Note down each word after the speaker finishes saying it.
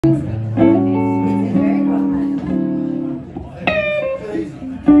It's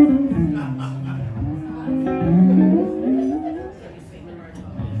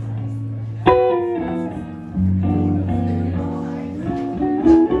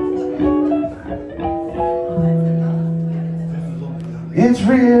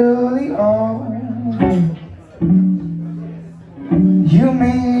really all you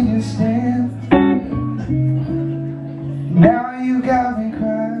made you stand. Now you got me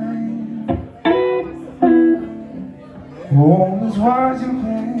crying. All this was your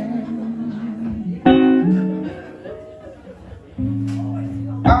plan.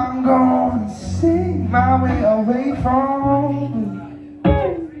 I'm gonna sing my way away from you,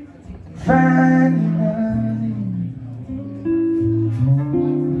 finding nothing.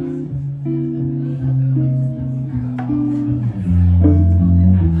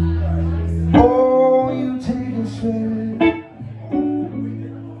 Oh, you take a sweat,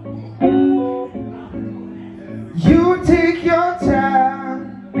 you take your time,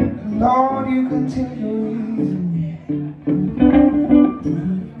 and Lord, you can take a reason,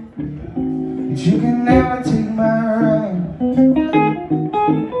 but you can never take my right.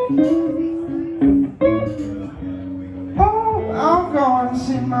 Oh, I'm gonna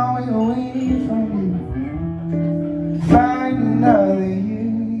sing my way away from you, find another you.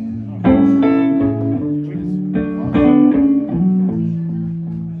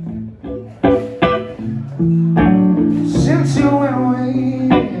 Since you went away,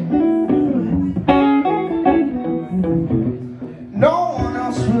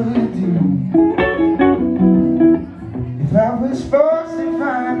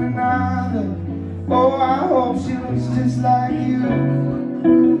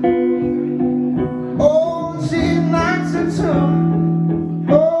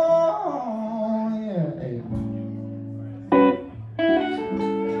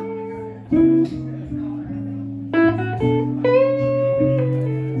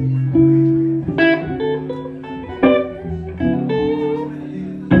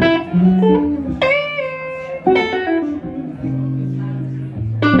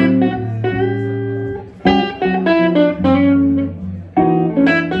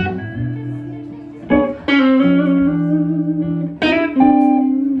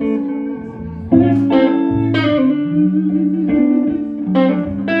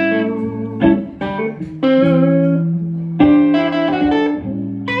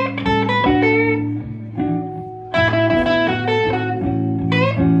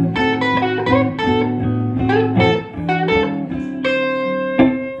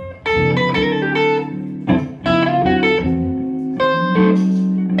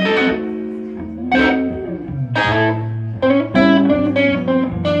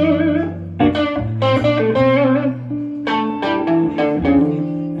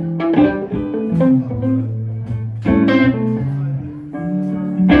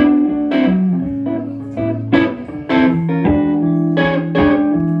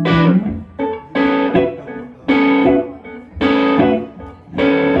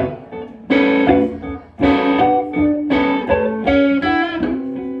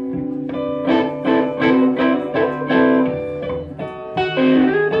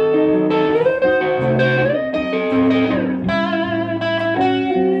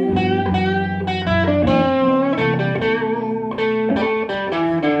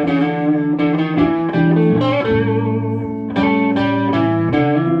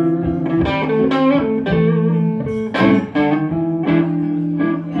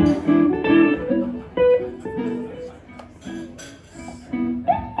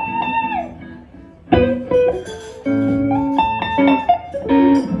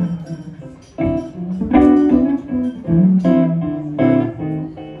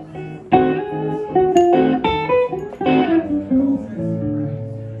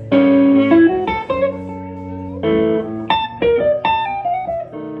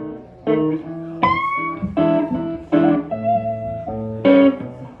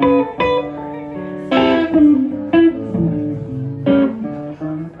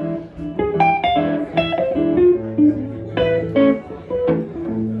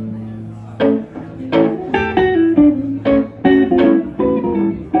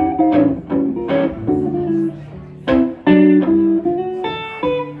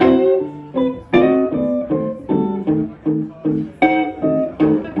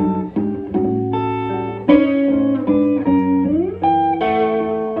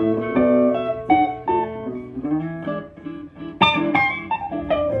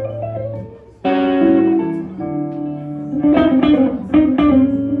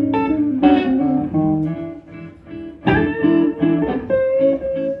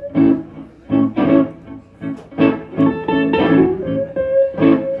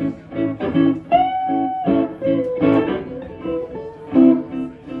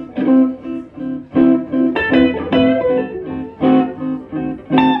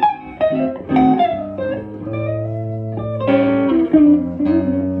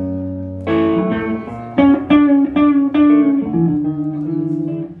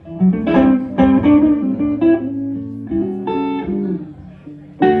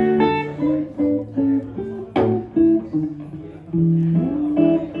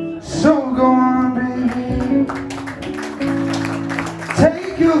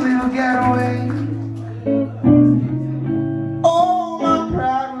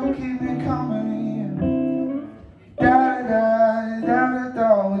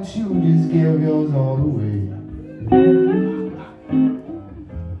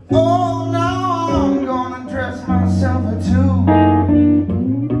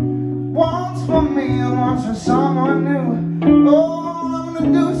 once for someone new. Oh, I'm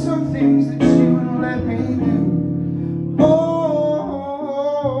gonna do some things that she wouldn't let me do.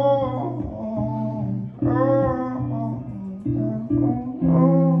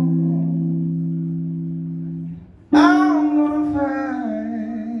 I'm gonna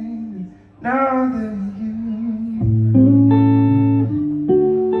find another you.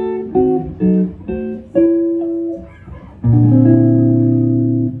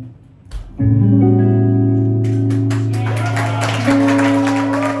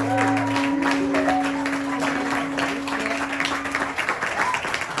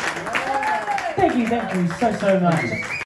 Thank you so much.